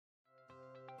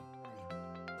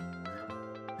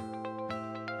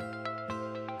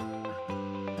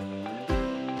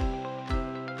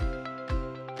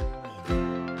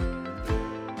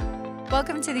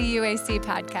Welcome to the UAC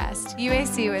podcast.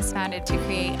 UAC was founded to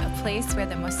create a place where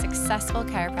the most successful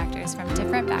chiropractors from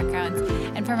different backgrounds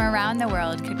and from around the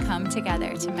world could come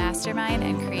together to mastermind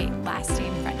and create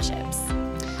lasting friendships.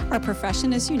 Our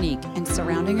profession is unique, and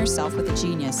surrounding yourself with a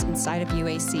genius inside of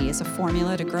UAC is a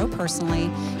formula to grow personally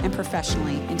and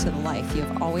professionally into the life you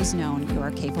have always known you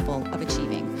are capable of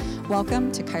achieving.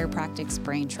 Welcome to Chiropractic's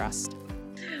Brain Trust.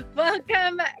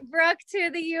 Welcome, Brooke,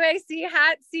 to the UAC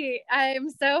hot seat. I'm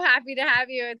so happy to have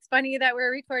you. It's funny that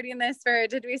we're recording this for,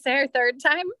 did we say our third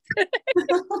time?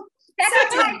 Second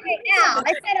time right now.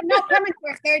 I said I'm not coming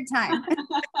for a third time.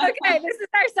 Okay, this is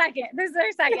our second.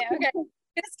 Okay.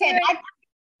 Just kidding.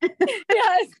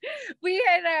 Yes, we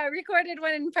had recorded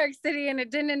one in Park City and it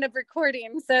didn't end up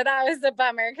recording. So that was a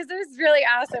bummer because it was really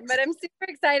awesome. But I'm super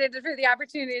excited for the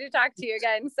opportunity to talk to you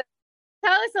again. So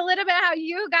tell us a little bit how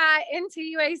you got into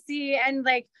UAC and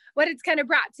like what it's kind of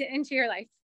brought into your life.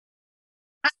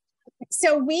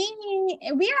 So we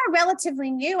are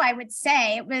relatively new, I would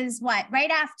say. It was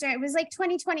right after, it was like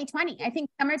 2020, I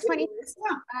think summer 2020.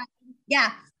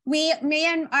 Yeah. Me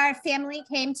and our family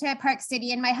came to Park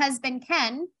City, and my husband,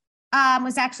 Ken,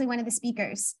 was actually one of the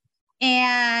speakers.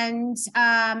 And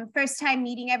first time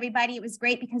meeting everybody, it was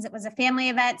great because it was a family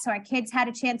event. So our kids had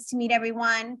a chance to meet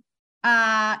everyone.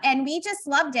 And we just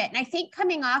loved it. And I think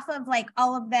coming off of like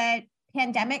all of the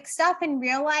pandemic stuff and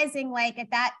realizing like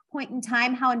at that point in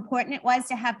time, how important it was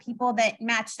to have people that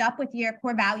matched up with your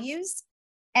core values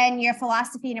and your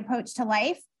philosophy and approach to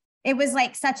life. It was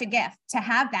like such a gift to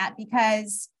have that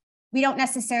because we don't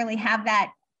necessarily have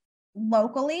that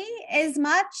locally as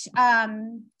much.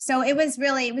 So it was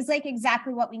like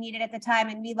exactly what we needed at the time.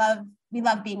 And we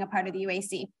love being a part of the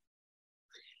UAC.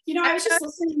 You know, I was just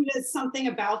listening to something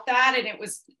about that, and it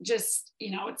was just,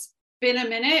 it's been a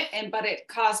minute, but it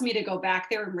caused me to go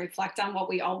back there and reflect on what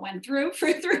we all went through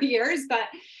for 3 years. But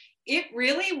it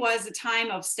really was a time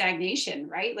of stagnation,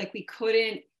 right? Like we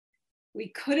couldn't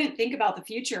think about the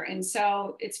future. And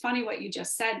so it's funny what you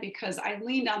just said, because I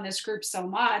leaned on this group so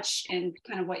much and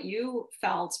kind of what you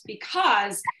felt,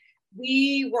 because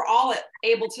we were all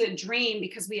able to dream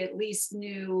because we at least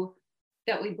knew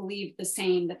that we believed the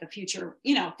same, that the future,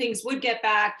 things would get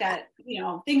back, that,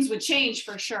 things would change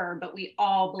for sure, but we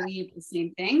all believed the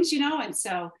same things, and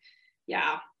so,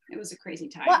 yeah, it was a crazy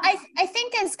time. Well, I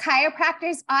think as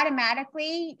chiropractors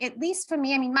automatically, at least for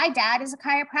me, I mean, my dad is a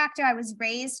chiropractor. I was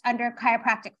raised under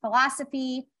chiropractic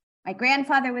philosophy. My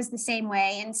grandfather was the same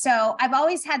way. And so I've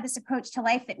always had this approach to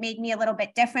life that made me a little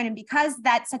bit different. And because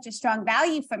that's such a strong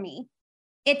value for me,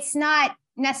 it's not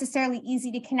necessarily easy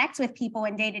to connect with people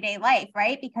in day-to-day life,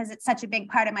 right? Because it's such a big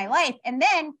part of my life. And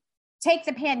then take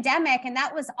the pandemic, and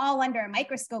that was all under a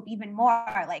microscope even more.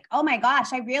 Like, oh my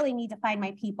gosh, I really need to find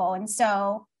my people. And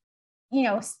so,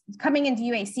 coming into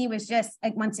UAC was just,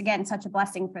 like, once again, such a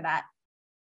blessing for that.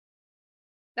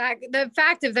 The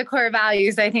fact of the core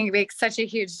values, I think, makes such a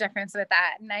huge difference with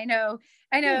that. And I know,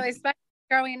 especially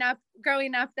growing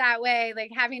up that way,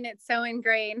 like having it so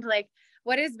ingrained, like,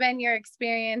 what has been your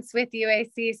experience with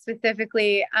UAC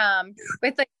specifically,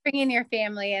 with like bringing your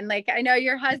family? And like, I know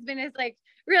your husband has like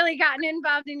really gotten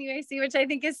involved in UAC, which I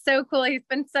think is so cool. He's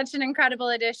been such an incredible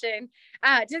addition.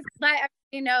 Just let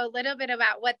everybody know a little bit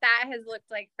about what that has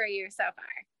looked like for you so far.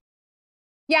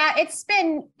 Yeah, it's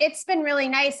been really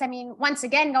nice. I mean, once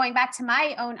again, going back to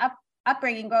my own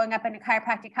upbringing, growing up in a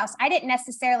chiropractic house, I didn't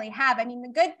necessarily have. I mean, the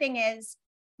good thing is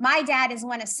my dad is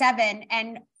one of 7,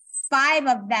 and five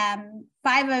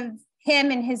of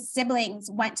him and his siblings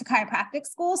went to chiropractic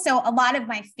school. So a lot of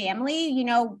my family,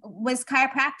 was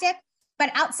chiropractic.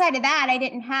 But outside of that, I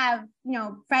didn't have,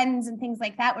 friends and things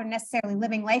like that were necessarily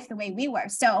living life the way we were.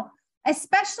 So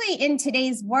especially in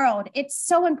today's world, it's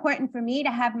so important for me to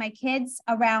have my kids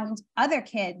around other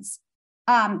kids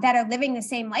that are living the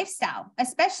same lifestyle,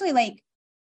 especially like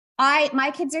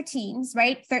my kids are teens,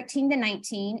 right? 13 to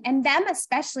 19, and them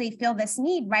especially feel this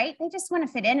need, right? They just want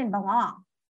to fit in and belong.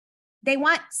 They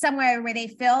want somewhere where they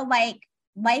feel like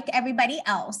everybody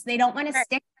else. They don't want to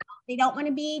stick out. They don't want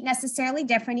to be necessarily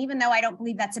different, even though I don't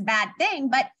believe that's a bad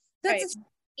thing, but that's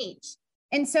a age.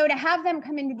 And so to have them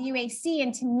come into the UAC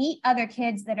and to meet other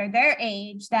kids that are their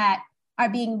age, that are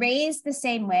being raised the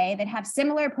same way, that have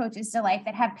similar approaches to life,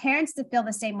 that have parents that feel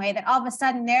the same way, that all of a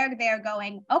sudden they're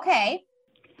going, okay.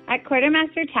 At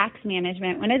Quartermaster Tax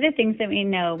Management, one of the things that we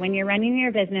know when you're running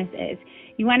your business is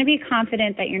you want to be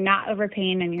confident that you're not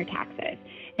overpaying on your taxes.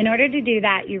 In order to do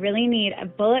that, you really need a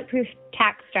bulletproof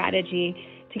tax strategy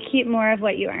to keep more of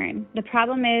what you earn. The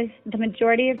problem is the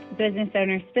majority of business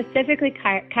owners, specifically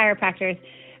chiropractors,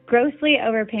 grossly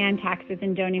overpay on taxes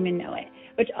and don't even know it,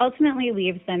 which ultimately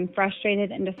leaves them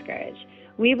frustrated and discouraged.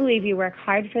 We believe you work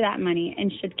hard for that money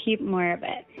and should keep more of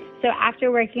it. So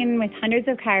after working with hundreds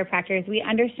of chiropractors, we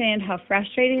understand how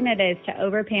frustrating it is to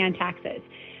overpay on taxes.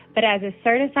 But as a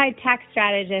certified tax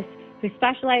strategist who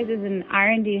specializes in the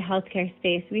R&D healthcare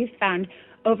space, we've found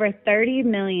over $30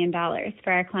 million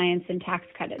for our clients in tax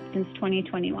credits since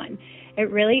 2021.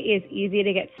 It really is easy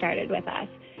to get started with us.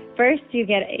 First, you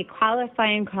get a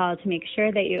qualifying call to make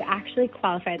sure that you actually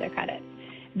qualify the credits.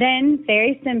 Then,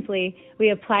 very simply,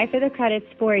 we apply for the credits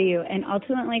for you and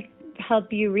ultimately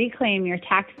help you reclaim your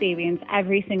tax savings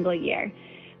every single year.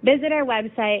 Visit our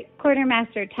website,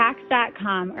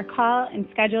 quartermastertax.com, or call and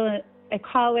schedule a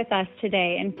call with us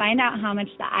today and find out how much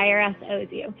the IRS owes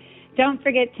you. Don't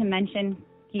forget to mention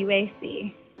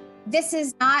UAC. This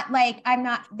is not like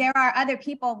there are other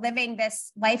people living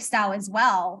this lifestyle as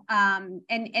well. And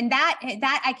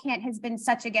that I can't has been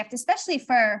such a gift, especially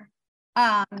for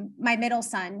my middle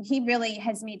son. He really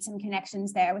has made some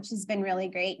connections there, which has been really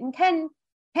great. And Ken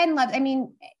loves, I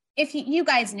mean, if you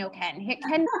guys know Ken in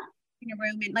a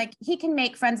room and like he can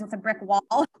make friends with a brick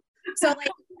wall. So like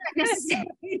he's not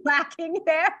necessarily lacking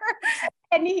there.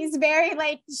 And he's very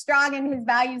like strong in his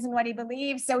values and what he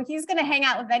believes. So he's going to hang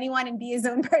out with anyone and be his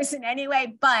own person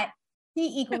anyway, but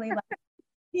he equally loves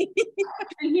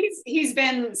And he's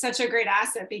been such a great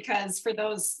asset, because for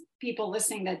those people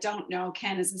listening that don't know,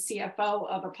 Ken is the CFO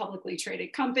of a publicly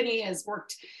traded company, has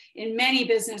worked in many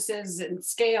businesses and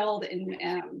scaled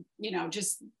and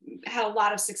just had a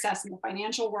lot of success in the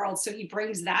financial world. So he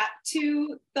brings that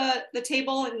to the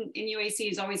table, and in UAC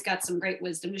he's always got some great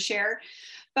wisdom to share.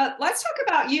 But let's talk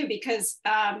about you, because,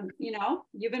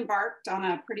 you've embarked on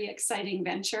a pretty exciting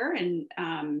venture, and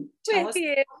tell us what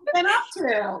you've been up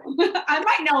to. I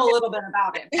might know a little bit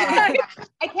about it. But...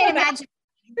 I can't imagine.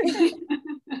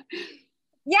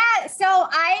 Yeah. So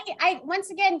I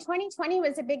once again, 2020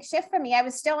 was a big shift for me. I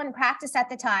was still in practice at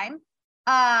the time.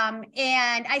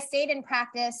 And I stayed in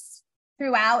practice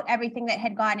throughout everything that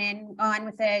had on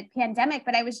with the pandemic,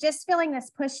 but I was just feeling this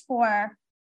push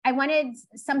I wanted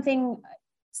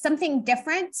something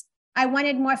different. I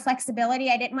wanted more flexibility.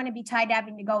 I didn't want to be tied to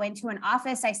having to go into an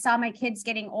office. I saw my kids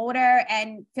getting older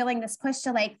and feeling this push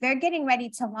to like, they're getting ready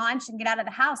to launch and get out of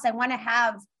the house. I want to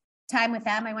have time with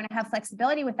them. I want to have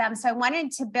flexibility with them. So I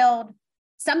wanted to build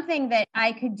something that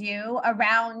I could do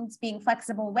around being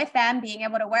flexible with them, being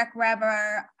able to work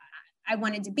wherever I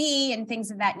wanted to be and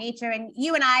things of that nature. And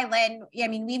you and I, Lynn, I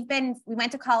mean, we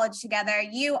went to college together.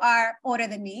 You are older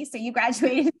than me, so you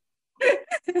graduated.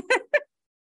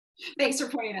 Thanks for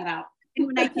pointing that out.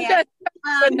 When I can't.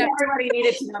 Everybody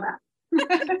needed to know that.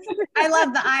 I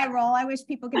love the eye roll. I wish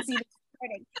people could see the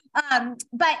recording.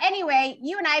 But anyway,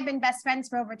 you and I have been best friends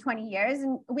for over 20 years.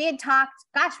 And we had talked,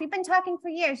 we've been talking for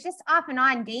years, just off and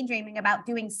on, daydreaming about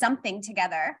doing something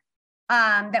together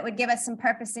that would give us some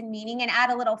purpose and meaning and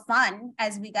add a little fun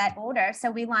as we got older.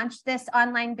 So we launched this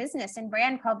online business and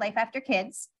brand called Life After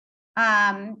Kids.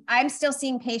 I'm still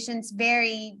seeing patients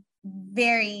very,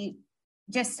 very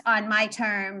just on my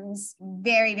terms,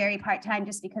 very, very part-time,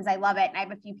 just because I love it. And I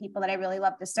have a few people that I really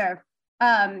love to serve.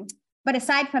 But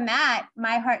aside from that,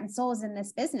 my heart and soul is in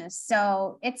this business.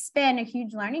 So it's been a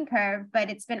huge learning curve, but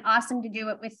it's been awesome to do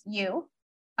it with you,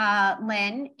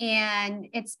 Lynn. And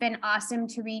it's been awesome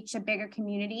to reach a bigger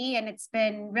community. And it's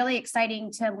been really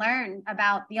exciting to learn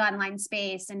about the online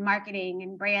space and marketing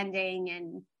and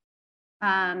branding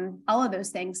and all of those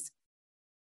things.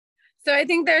 So I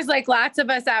think there's like lots of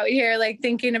us out here like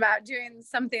thinking about doing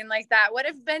something like that. What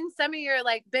have been some of your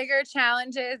like bigger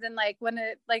challenges and like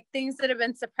things that have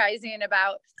been surprising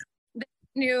about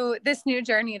this new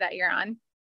journey that you're on?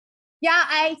 Yeah,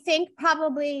 I think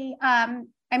probably,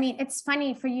 it's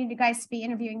funny for you guys to be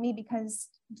interviewing me because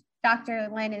Dr.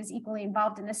 Lynn is equally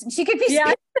involved in this and she could be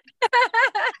yeah.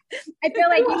 I feel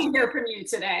like we can hear from you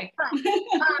today.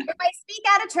 If I speak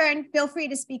out of turn, feel free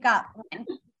to speak up, Lynn.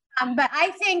 But I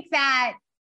think that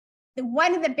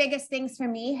one of the biggest things for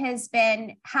me has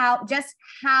been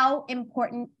how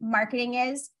important marketing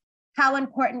is, how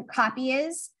important copy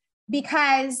is,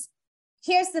 because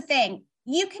here's the thing,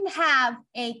 you can have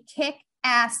a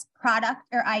kick-ass product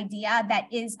or idea that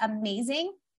is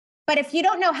amazing, but if you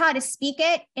don't know how to speak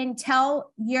it and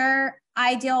tell your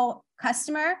ideal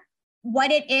customer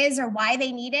what it is or why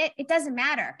they need it, it doesn't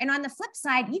matter. And on the flip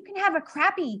side, you can have a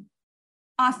crappy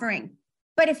offering,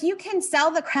 but if you can sell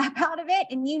the crap out of it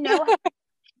and you know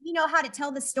how to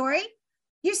tell the story,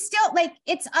 you're still like,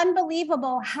 it's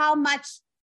unbelievable how much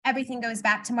everything goes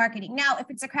back to marketing. Now, if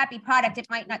it's a crappy product, it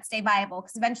might not stay viable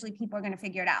because eventually people are going to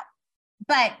figure it out.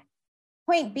 But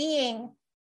point being,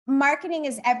 marketing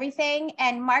is everything,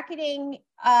 and marketing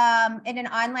in an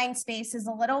online space is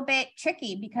a little bit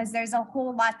tricky because there's a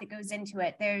whole lot that goes into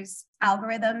it. There's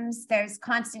algorithms, there's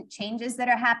constant changes that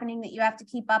are happening that you have to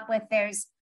keep up with. There's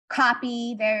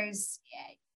copy, there's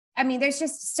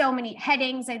just so many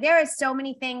headings. Like, there are so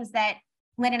many things that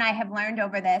Lynne and I have learned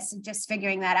over this and just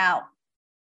figuring that out.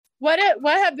 What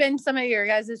have been some of your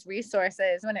guys'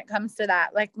 resources when it comes to that,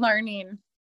 like learning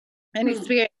and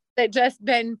experience that just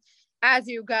been as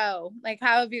you go? Like,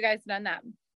 how have you guys done that?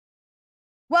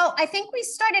 Well, I think we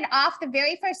started off, the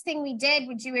very first thing we did,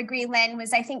 would you agree, Lynne,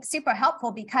 was I think super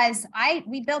helpful because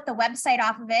we built the website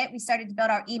off of it. We started to build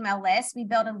our email list. We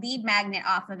built a lead magnet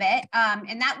off of it.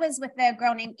 And that was with a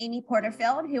girl named Amy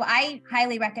Porterfield, who I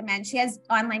highly recommend. She has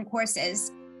online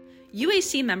courses.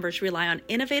 UAC members rely on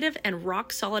innovative and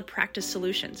rock-solid practice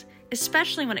solutions,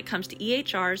 especially when it comes to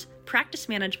EHRs, practice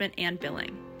management, and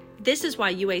billing. This is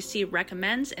why UAC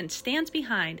recommends and stands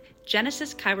behind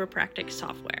Genesis Chiropractic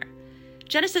software.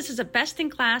 Genesis is a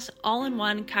best-in-class,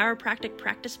 all-in-one chiropractic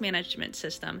practice management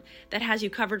system that has you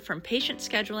covered from patient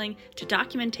scheduling to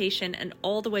documentation and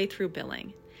all the way through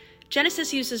billing.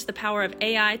 Genesis uses the power of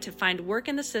AI to find work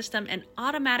in the system and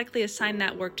automatically assign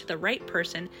that work to the right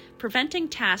person, preventing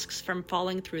tasks from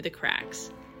falling through the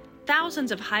cracks.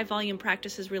 Thousands of high-volume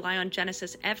practices rely on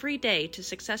Genesis every day to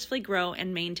successfully grow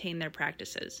and maintain their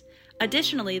practices.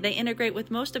 Additionally, they integrate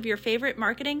with most of your favorite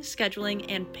marketing, scheduling,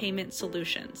 and payment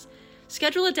solutions.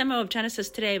 Schedule a demo of Genesis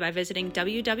today by visiting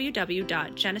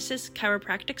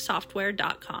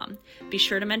www.genesischiropracticsoftware.com. Be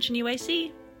sure to mention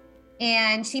UAC.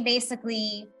 And she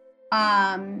basically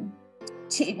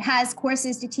has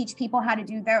courses to teach people how to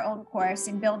do their own course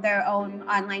and build their own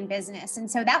online business. And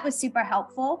so that was super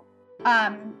helpful.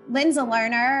 Lynne's a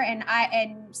learner,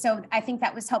 and so I think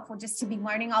that was helpful just to be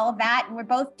learning all of that. And we're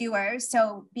both doers,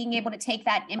 so being able to take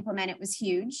that and implement it was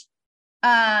huge.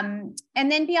 And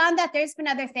then beyond that, there's been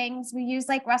other things. We use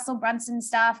like Russell Brunson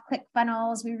stuff,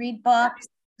 ClickFunnels, we read books.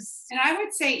 And I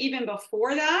would say even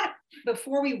before that,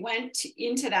 before we went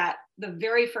into that, the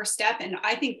very first step, and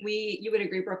I think you would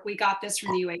agree, Brooke, we got this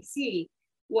from the UAC,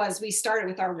 was we started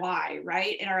with our why,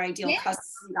 right? And our ideal customer.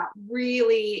 We got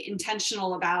really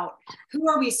intentional about who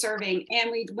are we serving. And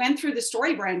we went through the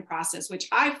story brand process, which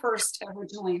I first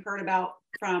originally heard about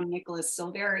from Nicholas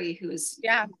Silveri, who's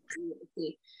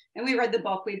and we read the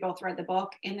book. We both read the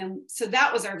book. And then, so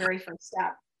that was our very first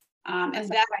step. And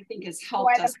that I think has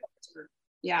helped us.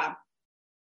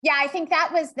 Yeah, I think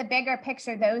that was the bigger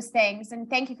picture, those things. And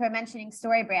thank you for mentioning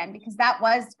StoryBrand, because that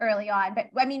was early on. But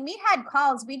I mean, we had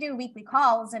calls, we do weekly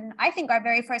calls. And I think our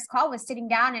very first call was sitting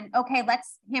down and, okay,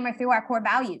 let's hammer through our core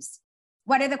values.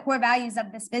 What are the core values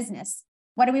of this business?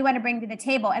 What do we want to bring to the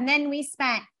table? And then we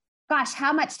spent,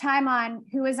 how much time on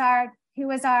who is our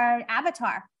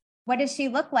avatar? What does she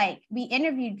look like? We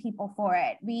interviewed people for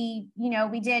it. We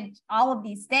did all of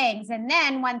these things. And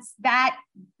then once that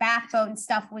backbone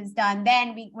stuff was done,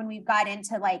 then when we got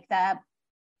into like the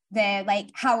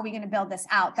how are we going to build this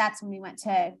out? That's when we went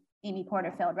to Amy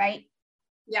Porterfield, right?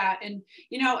 Yeah. And,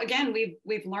 again,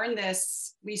 we've learned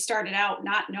this. We started out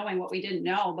not knowing what we didn't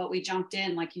know, but we jumped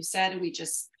in, like you said, and we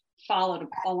just followed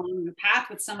along the path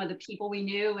with some of the people we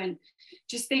knew, and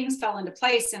just things fell into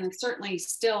place. And it's certainly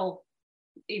still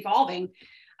evolving.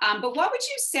 But what would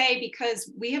you say, because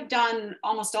we have done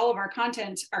almost all of our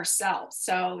content ourselves.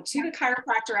 So to the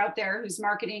chiropractor out there who's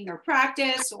marketing their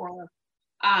practice or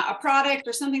a product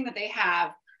or something that they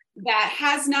have that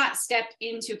has not stepped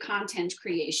into content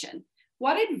creation,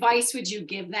 what advice would you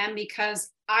give them? Because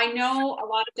I know a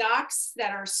lot of docs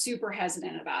that are super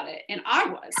hesitant about it. And I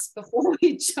was before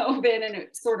we dove in, and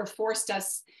it sort of forced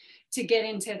us to get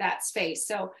into that space.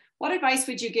 So what advice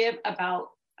would you give about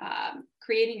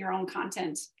creating your own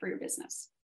content for your business?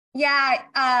 Yeah,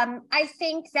 I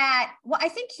think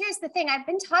here's the thing. I've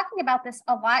been talking about this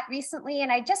a lot recently,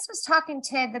 and I just was talking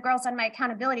to the girls on my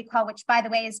accountability call, which, by the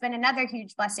way, has been another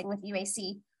huge blessing with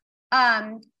UAC.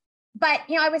 But,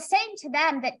 I was saying to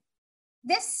them that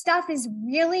this stuff is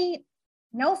really,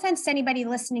 no offense to anybody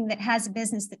listening that has a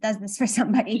business that does this for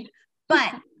somebody,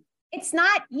 but it's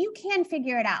not, you can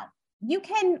figure it out. You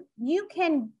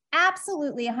can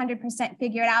absolutely 100%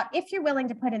 figure it out if you're willing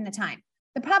to put in the time.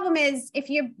 The problem is if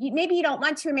maybe you don't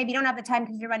want to, or maybe you don't have the time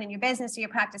because you're running your business or your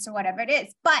practice or whatever it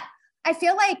is. But I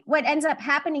feel like what ends up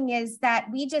happening is that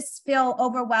we just feel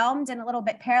overwhelmed and a little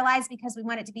bit paralyzed because we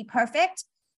want it to be perfect.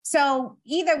 So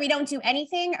either we don't do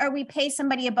anything or we pay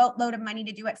somebody a boatload of money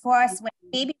to do it for us when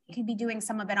maybe we could be doing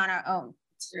some of it on our own.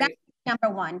 That's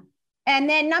number one. And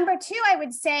then number two, I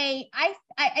would say, I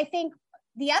think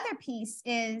the other piece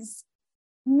is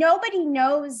nobody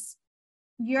knows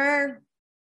your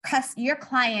your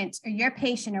client or your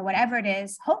patient or whatever it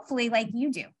is, hopefully like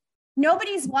you do.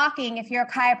 Nobody's walking, if you're a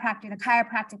chiropractor, the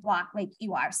chiropractic walk like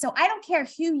you are. So I don't care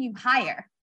who you hire.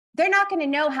 They're not going to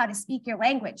know how to speak your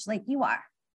language like you are.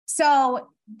 So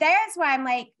there's where I'm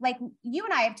like you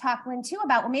and I have talked, Lynne, too,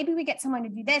 about, well, maybe we get someone to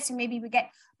do this, or maybe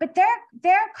but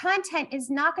their content is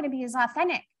not going to be as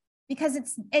authentic, because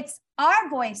it's our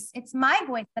voice. It's my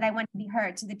voice that I want to be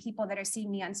heard to the people that are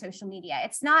seeing me on social media.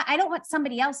 It's not, I don't want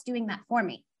somebody else doing that for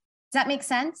me. Does that make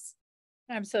sense?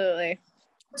 Absolutely.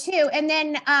 Too. And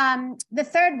then the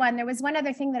third one, there was one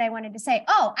other thing that I wanted to say.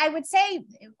 Oh, I would say,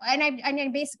 and I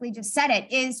basically just said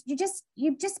it, is you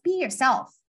just be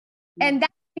yourself. And that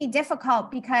can be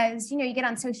difficult because, you get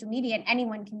on social media and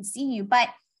anyone can see you. But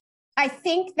I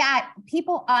think that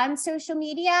people on social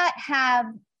media have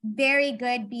very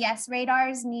good BS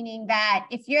radars, meaning that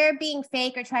if you're being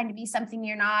fake or trying to be something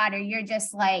you're not, or you're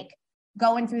just like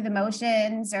going through the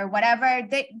motions or whatever,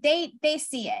 they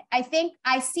see it. I think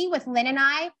I see with Lynne and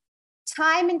I,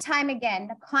 time and time again,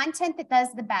 the content that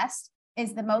does the best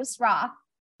is the most raw,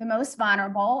 the most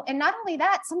vulnerable. And not only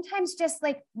that, sometimes just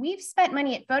like, we've spent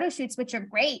money at photo shoots, which are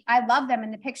great. I love them.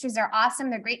 And the pictures are awesome.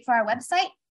 They're great for our website.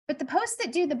 But the posts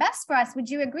that do the best for us, would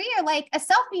you agree, are like a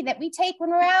selfie that we take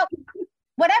when we're out,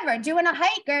 whatever, doing a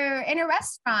hike or in a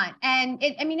restaurant. And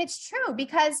it's true,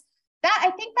 because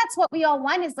I think that's what we all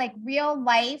want, is like real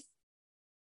life,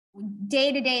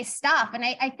 day-to-day stuff. And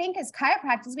I think as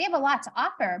chiropractors, we have a lot to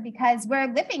offer because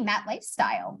we're living that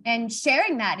lifestyle, and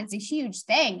sharing that is a huge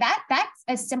thing. That's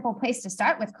a simple place to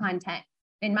start with content,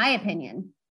 in my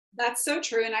opinion. That's so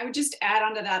true. And I would just add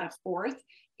onto that a fourth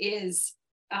is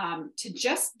to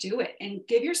just do it and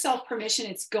give yourself permission.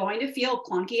 It's going to feel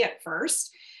clunky at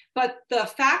first, but the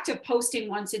fact of posting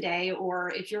once a day, or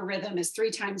if your rhythm is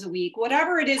 3 times a week,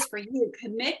 whatever it is for you,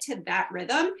 commit to that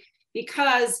rhythm.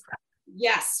 Because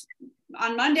yes,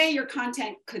 on Monday, your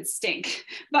content could stink,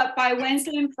 but by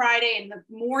Wednesday and Friday, and the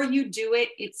more you do it,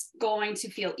 it's going to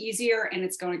feel easier and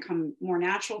it's going to come more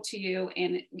natural to you,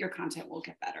 and your content will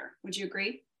get better. Would you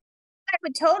agree? I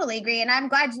would totally agree. And I'm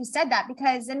glad you said that,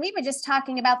 because, and we were just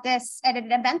talking about this at an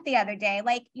event the other day,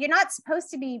 like, you're not supposed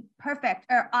to be perfect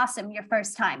or awesome your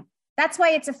first time. That's why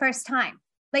it's a first time.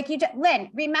 Like Lynne,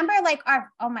 remember like our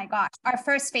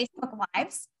first Facebook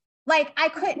Lives? Like I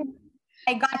got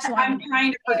you. I'm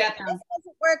trying to forget them. This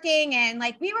wasn't working. And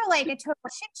like, we were like a total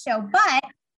shit show, but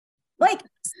like,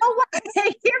 so what?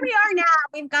 Here we are now.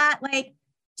 We've got like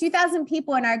 2,000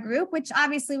 people in our group, which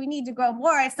obviously we need to grow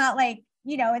more. It's not like,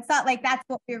 it's not like that's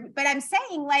what but I'm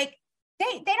saying, like,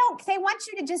 they want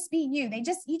you to just be you. You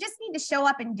just need to show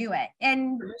up and do it.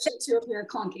 And permission to appear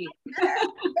clunky.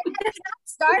 If it's not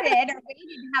started or we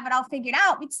didn't have it all figured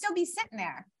out, we'd still be sitting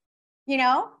there,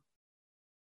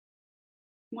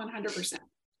 100%.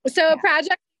 So a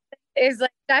project is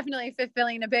like definitely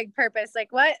fulfilling a big purpose.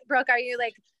 Like, what, Brooke, are you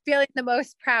like feeling the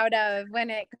most proud of when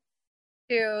it comes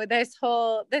to this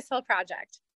whole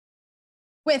project?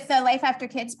 With the Life After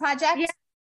Kids project?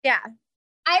 Yeah.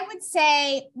 I would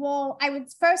say,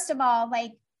 first of all,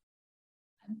 like,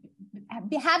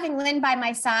 having Lynne by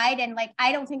my side, and like,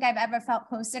 I don't think I've ever felt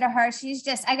closer to her.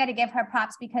 I got to give her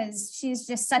props because she's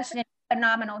just such a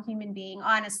phenomenal human being.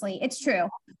 Honestly, it's true.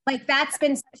 Like, that's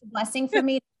been such a blessing for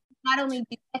me, not only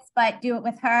do this, but do it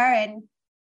with her, and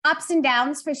ups and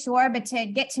downs for sure, but to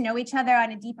get to know each other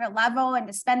on a deeper level and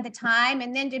to spend the time,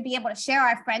 and then to be able to share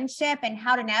our friendship and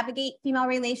how to navigate female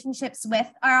relationships with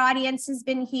our audience has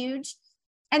been huge.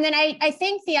 And then I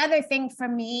think the other thing for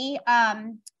me,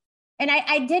 and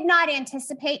I did not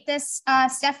anticipate this,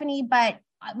 Stefanie, but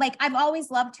like, I've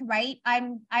always loved to write.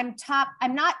 I'm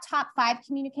not top 5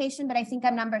 communication, but I think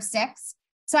I'm number 6.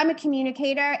 So I'm a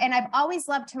communicator, and I've always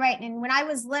loved to write. And when I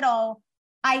was little,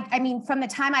 I mean, from the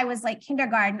time I was like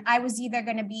kindergarten, I was either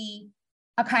going to be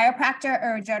a chiropractor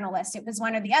or a journalist. It was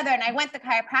one or the other. And I went the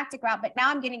chiropractic route, but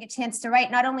now I'm getting a chance to write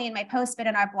not only in my posts, but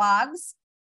in our blogs.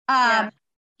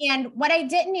 And what I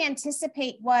didn't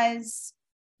anticipate was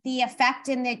the effect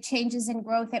and the changes in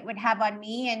growth it would have on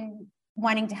me and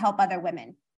wanting to help other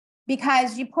women.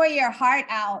 Because you pour your heart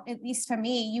out, at least for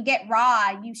me, you get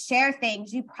raw, you share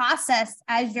things, you process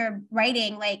as you're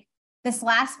writing. Like this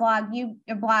last blog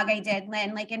I did,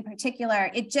 Lynne, like in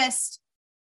particular, it just,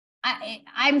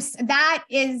 that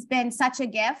has been such a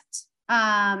gift.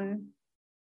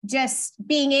 Just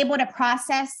being able to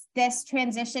process this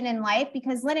transition in life,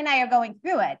 because Lynne and I are going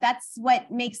through it. That's what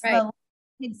makes the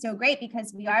kids so great,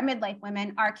 because we are midlife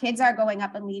women. Our kids are going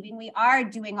up and leaving. We are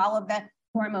doing all of the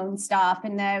hormone stuff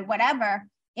and the whatever.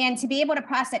 And to be able to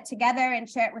process it together and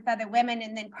share it with other women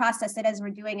and then process it as we're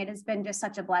doing it has been just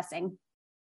such a blessing.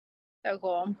 So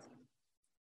cool.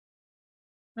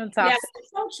 That's awesome. Yes,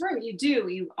 it's so true. You do.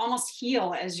 You almost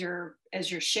heal as you're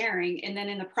sharing. And then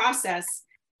in the process,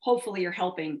 hopefully you're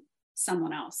helping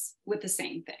someone else with the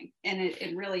same thing. And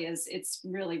it really is, it's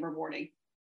really rewarding.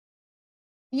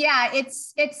 Yeah,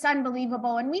 it's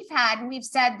unbelievable. And we've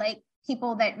said like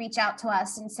people that reach out to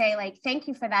us and say like, thank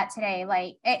you for that today.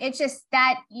 Like it's just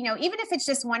that, you know, even if it's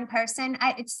just one person,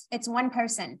 it's one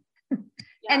person. Yeah.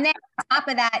 And then on top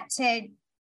of that, to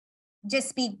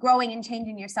just be growing and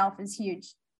changing yourself is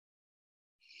huge.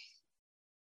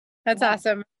 That's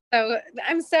awesome. So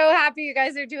I'm so happy you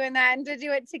guys are doing that and to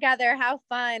do it together. How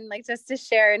fun, like just to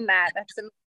share in that. That's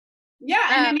amazing. Yeah.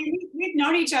 And I mean, we've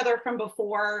known each other from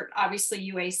before,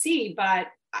 obviously UAC, but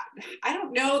I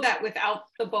don't know that without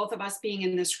the both of us being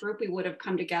in this group, we would have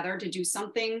come together to do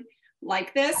something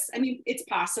like this. I mean, it's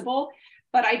possible,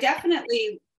 but I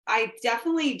definitely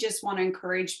just want to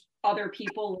encourage other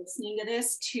people listening to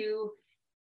this to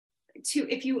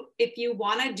if you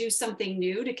want to do something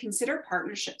new, to consider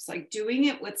partnerships, like doing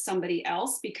it with somebody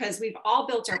else, because we've all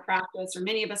built our practice, or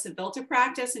many of us have built a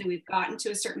practice and we've gotten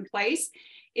to a certain place.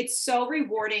 It's so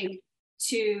rewarding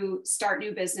to start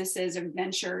new businesses and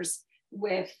ventures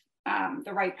with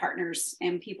the right partners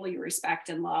and people you respect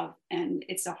and love. And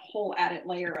it's a whole added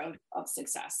layer of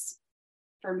success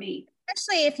for me.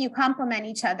 Especially if you complement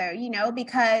each other, you know,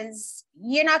 because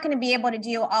you're not going to be able to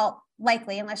do all,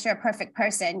 likely, unless you're a perfect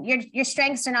person. Your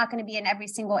strengths are not going to be in every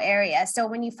single area. So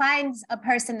when you find a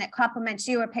person that complements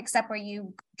you or picks up where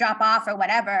you drop off or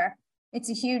whatever, it's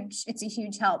a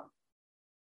huge help.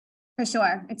 For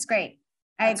sure. It's great.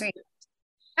 I agree.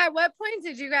 At what point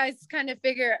did you guys kind of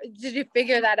figure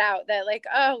that out, that like,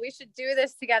 oh, we should do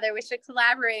this together, we should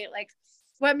collaborate? Like,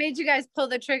 what made you guys pull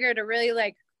the trigger to really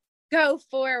like go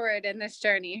forward in this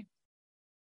journey?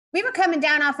 We were coming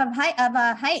down off of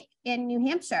a hike in New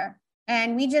Hampshire,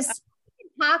 and we just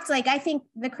talked, like, I think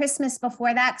the Christmas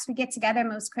before that, because we get together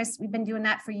most Christmas, we've been doing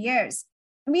that for years.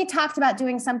 And we had talked about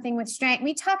doing something with strength.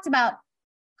 We talked about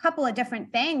a couple of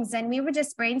different things, and we were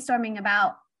just brainstorming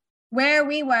about where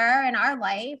we were in our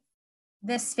life,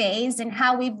 this phase, and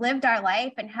how we've lived our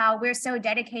life, and how we're so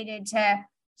dedicated to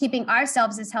keeping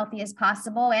ourselves as healthy as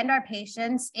possible and our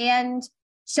patients, and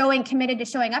committed to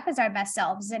showing up as our best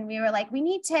selves. And we were like,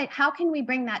 how can we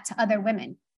bring that to other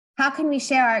women? How can we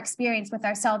share our experience with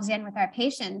ourselves and with our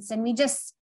patients? And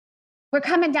we're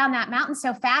coming down that mountain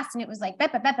so fast. And it was like,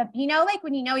 you know, like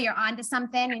when you know you're onto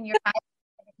something and you're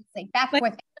like back and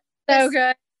forth. So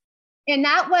good. And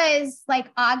that was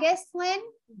like August, Lynn.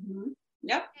 Mm-hmm.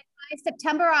 Yep. And by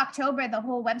September, October, the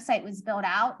whole website was built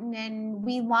out. And then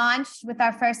we launched with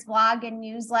our first blog and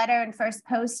newsletter and first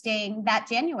posting that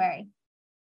January.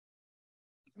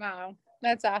 Wow,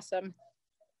 that's awesome.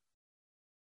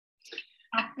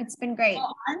 It's been great.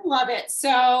 Well, I love it.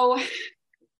 So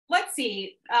let's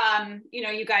see, you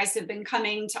know, you guys have been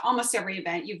coming to almost every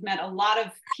event. You've met a lot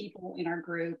of people in our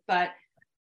group, but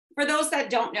for those that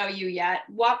don't know you yet,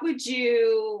 what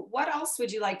else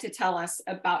would you like to tell us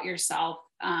about yourself,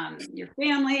 your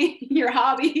family, your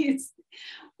hobbies?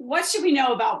 What should we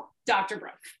know about Dr.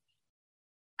 Brooke?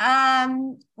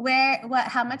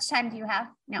 How much time do you have?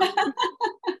 No.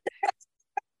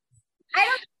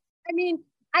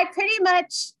 I pretty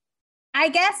much, I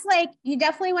guess, like, you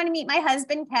definitely want to meet my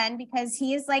husband, Ken, because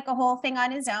he is like a whole thing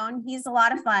on his own. He's a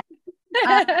lot of fun.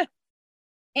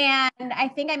 And I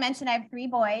think I mentioned I have 3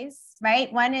 boys,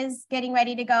 right? One is getting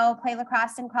ready to go play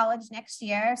lacrosse in college next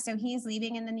year. So he's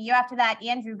leaving. And then the year after that,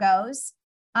 Andrew goes.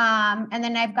 And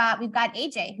then we've got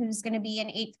AJ, who's going to be in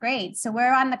 8th grade. So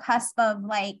we're on the cusp of,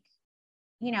 like,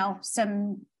 you know,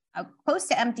 some close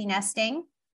to empty nesting.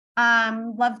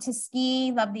 Love to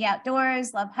ski, love the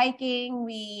outdoors, love hiking.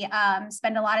 We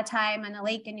spend a lot of time on the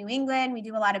lake in New England. We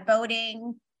do a lot of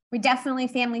boating. We're definitely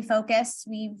family focused.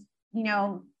 We've, you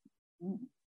know,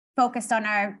 focused on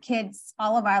our kids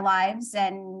all of our lives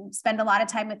and spend a lot of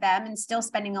time with them, and still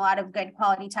spending a lot of good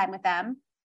quality time with them.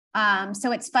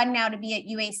 So it's fun now to be at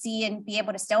UAC and be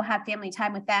able to still have family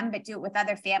time with them, but do it with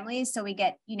other families. So we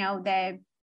get, you know, the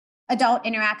adult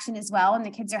interaction as well, and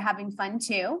the kids are having fun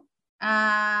too.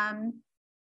 Yeah,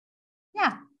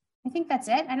 I think that's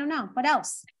it. I don't know. What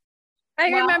else? I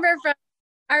remember from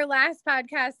our last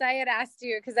podcast, I had asked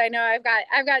you, because I know I've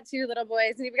got 2 little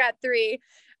boys and you've got 3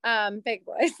 big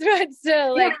boys, but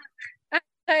still, like,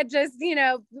 I just, you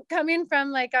know, coming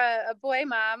from like a boy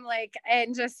mom, like,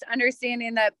 and just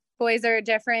understanding that boys are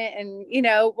different, and, you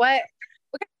know, what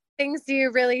kind of things do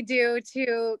you really do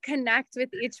to connect with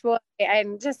each boy,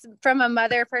 and just from a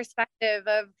mother perspective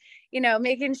of, you know,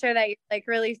 making sure that you're like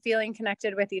really feeling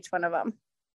connected with each one of them?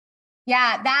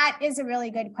 Yeah, that is a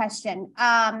really good question.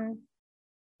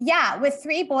 Yeah, with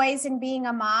 3 boys and being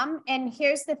a mom. And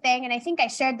here's the thing, and I think I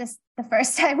shared this the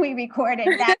first time we recorded,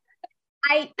 that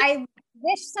I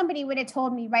wish somebody would have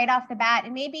told me right off the bat,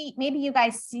 and maybe you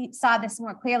guys saw this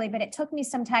more clearly, but it took me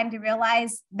some time to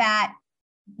realize that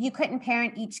you couldn't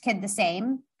parent each kid the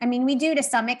same. I mean, we do to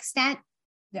some extent.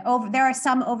 There are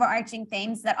some overarching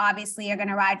themes that obviously are going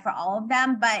to ride for all of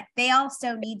them, but they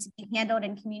also need to be handled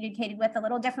and communicated with a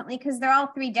little differently because they're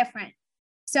all 3 different.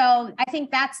 So I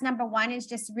think that's number one, is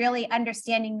just really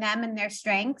understanding them and their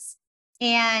strengths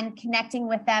and connecting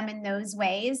with them in those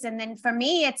ways. And then for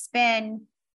me, it's been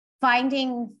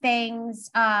finding things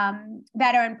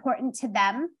that are important to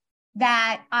them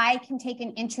that I can take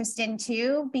an interest in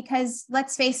too, because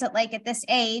let's face it, like at this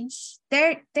age,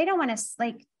 they don't want to,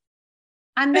 like,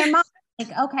 I'm their mom.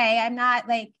 Like, okay, I'm not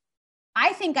like,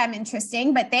 I think I'm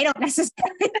interesting, but they don't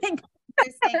necessarily think I'm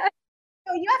interesting.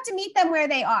 So you have to meet them where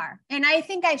they are. And I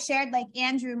think I shared, like,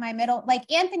 Andrew, my middle,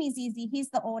 like Anthony's easy.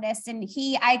 He's the oldest. And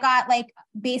I got like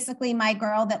basically my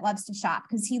girl that loves to shop,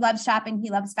 because he loves shopping. He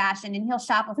loves fashion, and he'll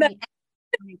shop with me.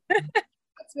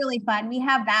 It's really fun. We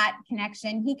have that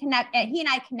connection. He and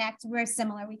I connect. We're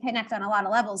similar. We connect on a lot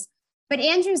of levels, but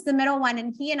Andrew's the middle one,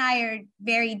 and he and I are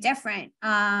very different.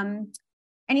 And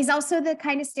he's also the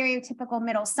kind of stereotypical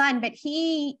middle son, but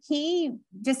he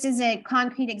just as a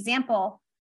concrete example,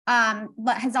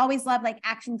 has always loved like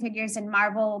action figures and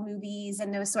Marvel movies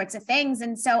and those sorts of things.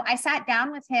 And so I sat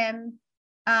down with him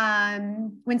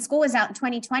when school was out in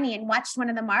 2020 and watched one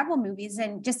of the Marvel movies,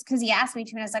 and just because he asked me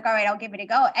to, and I was like, all right, I'll give it a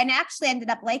go, and actually ended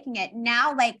up liking it.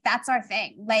 Now, like, that's our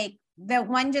thing. Like, the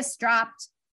one just dropped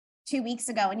 2 weeks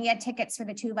ago, and he had tickets for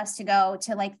the 2 of us to go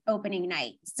to like opening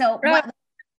night. So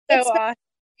it's awesome.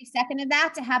 Every second of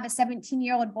that, to have a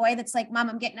 17-year-old boy that's like, Mom,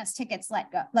 I'm getting us tickets,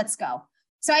 let's go.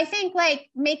 So I think, like,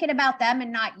 make it about them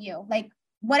and not you. Like,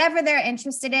 whatever they're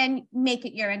interested in, make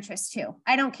it your interest too.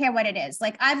 I don't care what it is.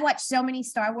 Like, I've watched so many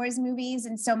Star Wars movies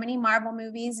and so many Marvel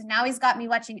movies, and now he's got me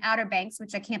watching Outer Banks,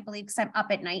 which I can't believe because I'm up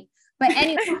at night. But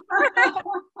anyway,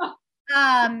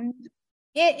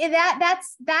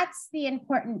 that's the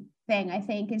important thing, I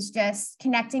think, is just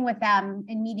connecting with them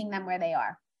and meeting them where they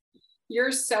are.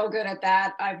 You're so good at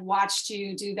that. I've watched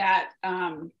you do that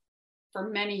for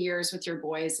many years with your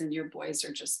boys, and your boys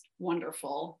are just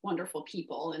wonderful, wonderful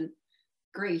people and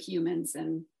great humans,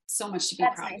 and so much to be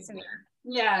proud of.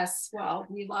 Yes. Well,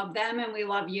 we love them and we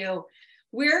love you.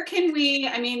 Where can we,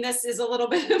 I mean, this is a little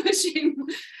bit of a shame,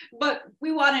 but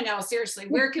we want to know, seriously,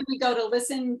 where can we go to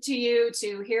listen to you,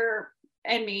 to hear,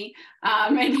 and me,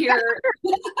 and hear,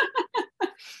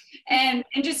 and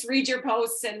just read your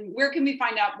posts, and where can we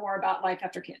find out more about Life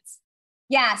After Kids?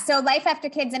 Yeah. So Life After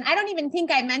Kids, and I don't even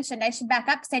think I mentioned, I should back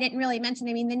up because I didn't really mention,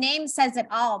 I mean, the name says it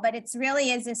all, but it's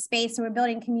really is a space where we're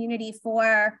building community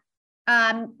for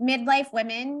midlife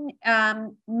women,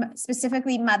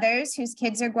 specifically mothers whose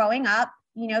kids are growing up,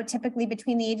 you know, typically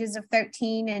between the ages of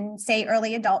 13 and say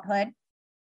early adulthood,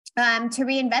 to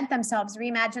reinvent themselves,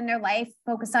 reimagine their life,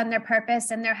 focus on their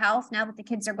purpose and their health now that the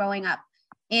kids are growing up.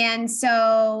 And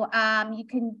so you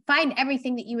can find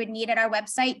everything that you would need at our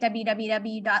website,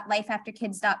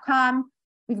 www.lifeafterkids.com.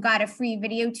 We've got a free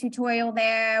video tutorial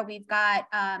there. We've got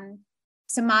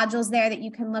some modules there that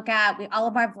you can look at. All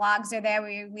of our vlogs are there.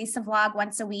 We release a vlog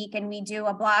once a week, and we do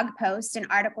a blog post and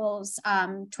articles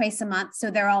twice a month.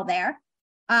 So they're all there.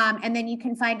 And then you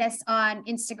can find us on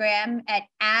Instagram at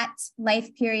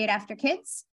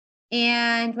 @life_after_kids.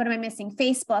 And what am I missing?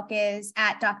 Facebook is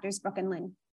 @Doctors Brooke and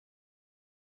Lynne.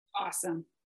 Awesome.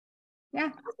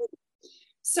 Yeah.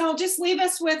 So just leave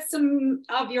us with some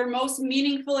of your most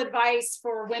meaningful advice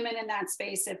for women in that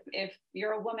space. If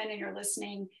you're a woman and you're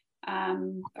listening,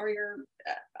 or you're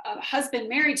a husband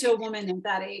married to a woman at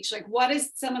that age, like, what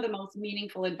is some of the most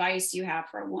meaningful advice you have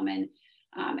for a woman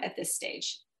at this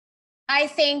stage? I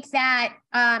think that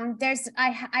there's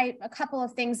a couple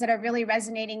of things that are really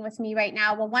resonating with me right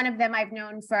now. Well, one of them I've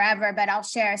known forever, but I'll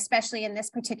share, especially in this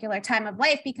particular time of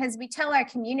life, because we tell our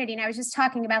community, and I was just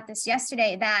talking about this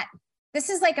yesterday, that this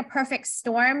is like a perfect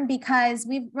storm, because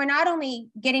we're not only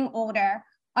getting older,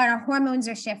 our hormones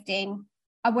are shifting,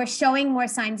 we're showing more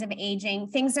signs of aging,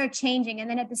 things are changing. And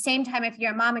then at the same time, if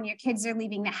you're a mom and your kids are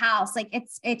leaving the house, like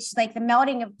it's like the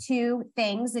melding of two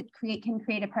things that can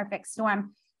create a perfect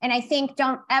storm. And I think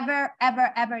don't ever,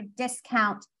 ever, ever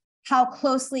discount how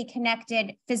closely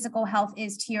connected physical health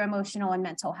is to your emotional and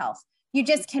mental health. You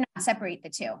just cannot separate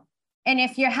the two. And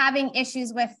if you're having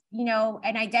issues with, you know,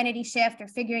 an identity shift or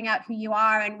figuring out who you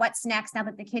are and what's next now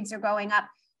that the kids are growing up,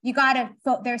 you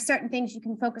there are certain things you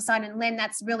can focus on. And Lynne,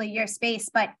 that's really your space.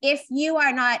 But if you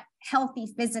are not healthy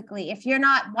physically, if you're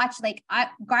not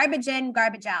garbage in,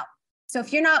 garbage out. So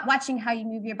if you're not watching how you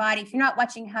move your body, if you're not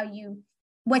watching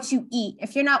what you eat,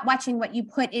 if you're not watching what you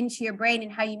put into your brain and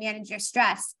how you manage your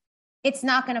stress, it's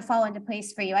not going to fall into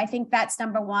place for you. I think that's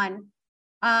number one.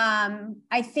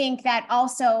 I think that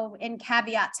also, in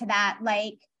caveat to that,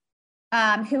 like,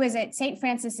 who is it? St.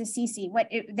 Francis of Assisi.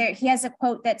 He has a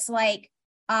quote that's like,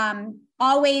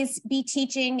 always be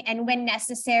teaching, and when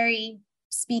necessary,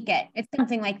 speak it. It's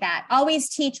something like that. Always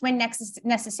teach, when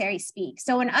necessary, speak.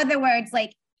 So in other words,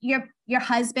 like your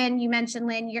husband, you mentioned,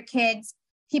 Lynne, your kids,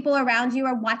 people around you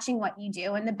are watching what you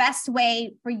do. And the best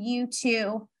way for you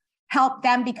to help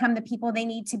them become the people they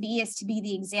need to be is to be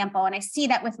the example. And I see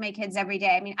that with my kids every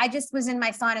day. I mean, I just was in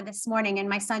my sauna this morning and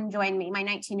my son joined me, my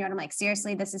 19-year-old. I'm like,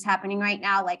 seriously, this is happening right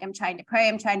now. Like, I'm trying to pray,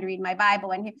 I'm trying to read my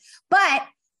Bible. But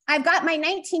I've got my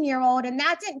 19-year-old, and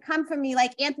that didn't come from me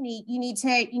like, Anthony, you need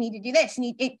to do this.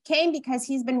 It came because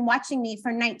he's been watching me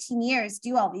for 19 years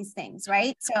do all these things,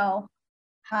 right? So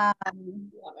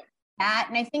that,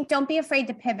 and I think don't be afraid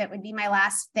to pivot would be my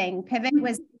last thing. Pivot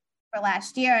was for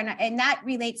last year, and that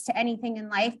relates to anything in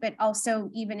life, but also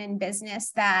even in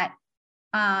business, that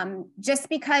just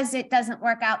because it doesn't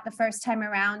work out the first time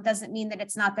around doesn't mean that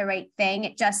it's not the right thing.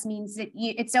 It just means that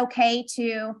it's okay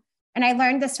to, and I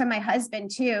learned this from my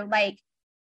husband too, like,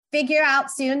 figure out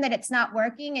soon that it's not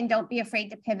working and don't be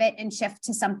afraid to pivot and shift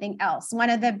to something else. One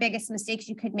of the biggest mistakes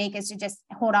you could make is to just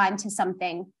hold on to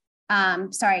something.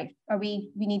 Sorry, or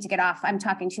we need to get off. I'm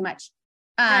talking too much.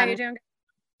 No, you're doing good.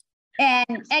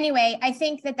 And anyway, I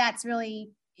think that that's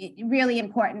really, really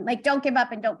important. Like, don't give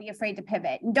up and don't be afraid to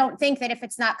pivot. And don't think that if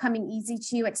it's not coming easy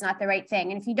to you, it's not the right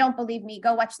thing. And if you don't believe me,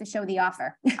 go watch the show The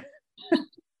Offer.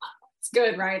 It's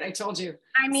good, right? I told you.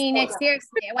 I mean, it's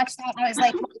seriously, I watched that and I was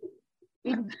like,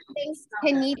 things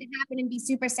can need to happen and be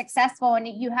super successful. And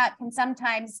you can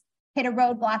sometimes hit a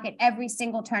roadblock at every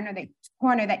single corner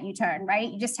that you turn, right?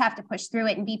 You just have to push through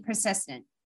it and be persistent.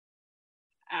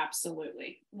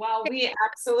 Absolutely. Well, we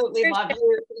absolutely love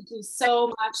you. Thank you so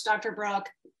much, Dr. Brooke.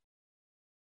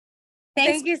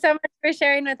 Thanks. Thank you so much for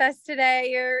sharing with us today.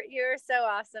 You're so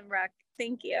awesome, Brooke.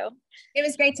 Thank you. It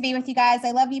was great to be with you guys.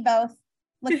 I love you both.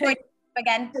 Look forward to you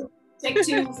again. Take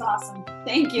two was awesome.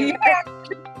 Thank you. Yeah.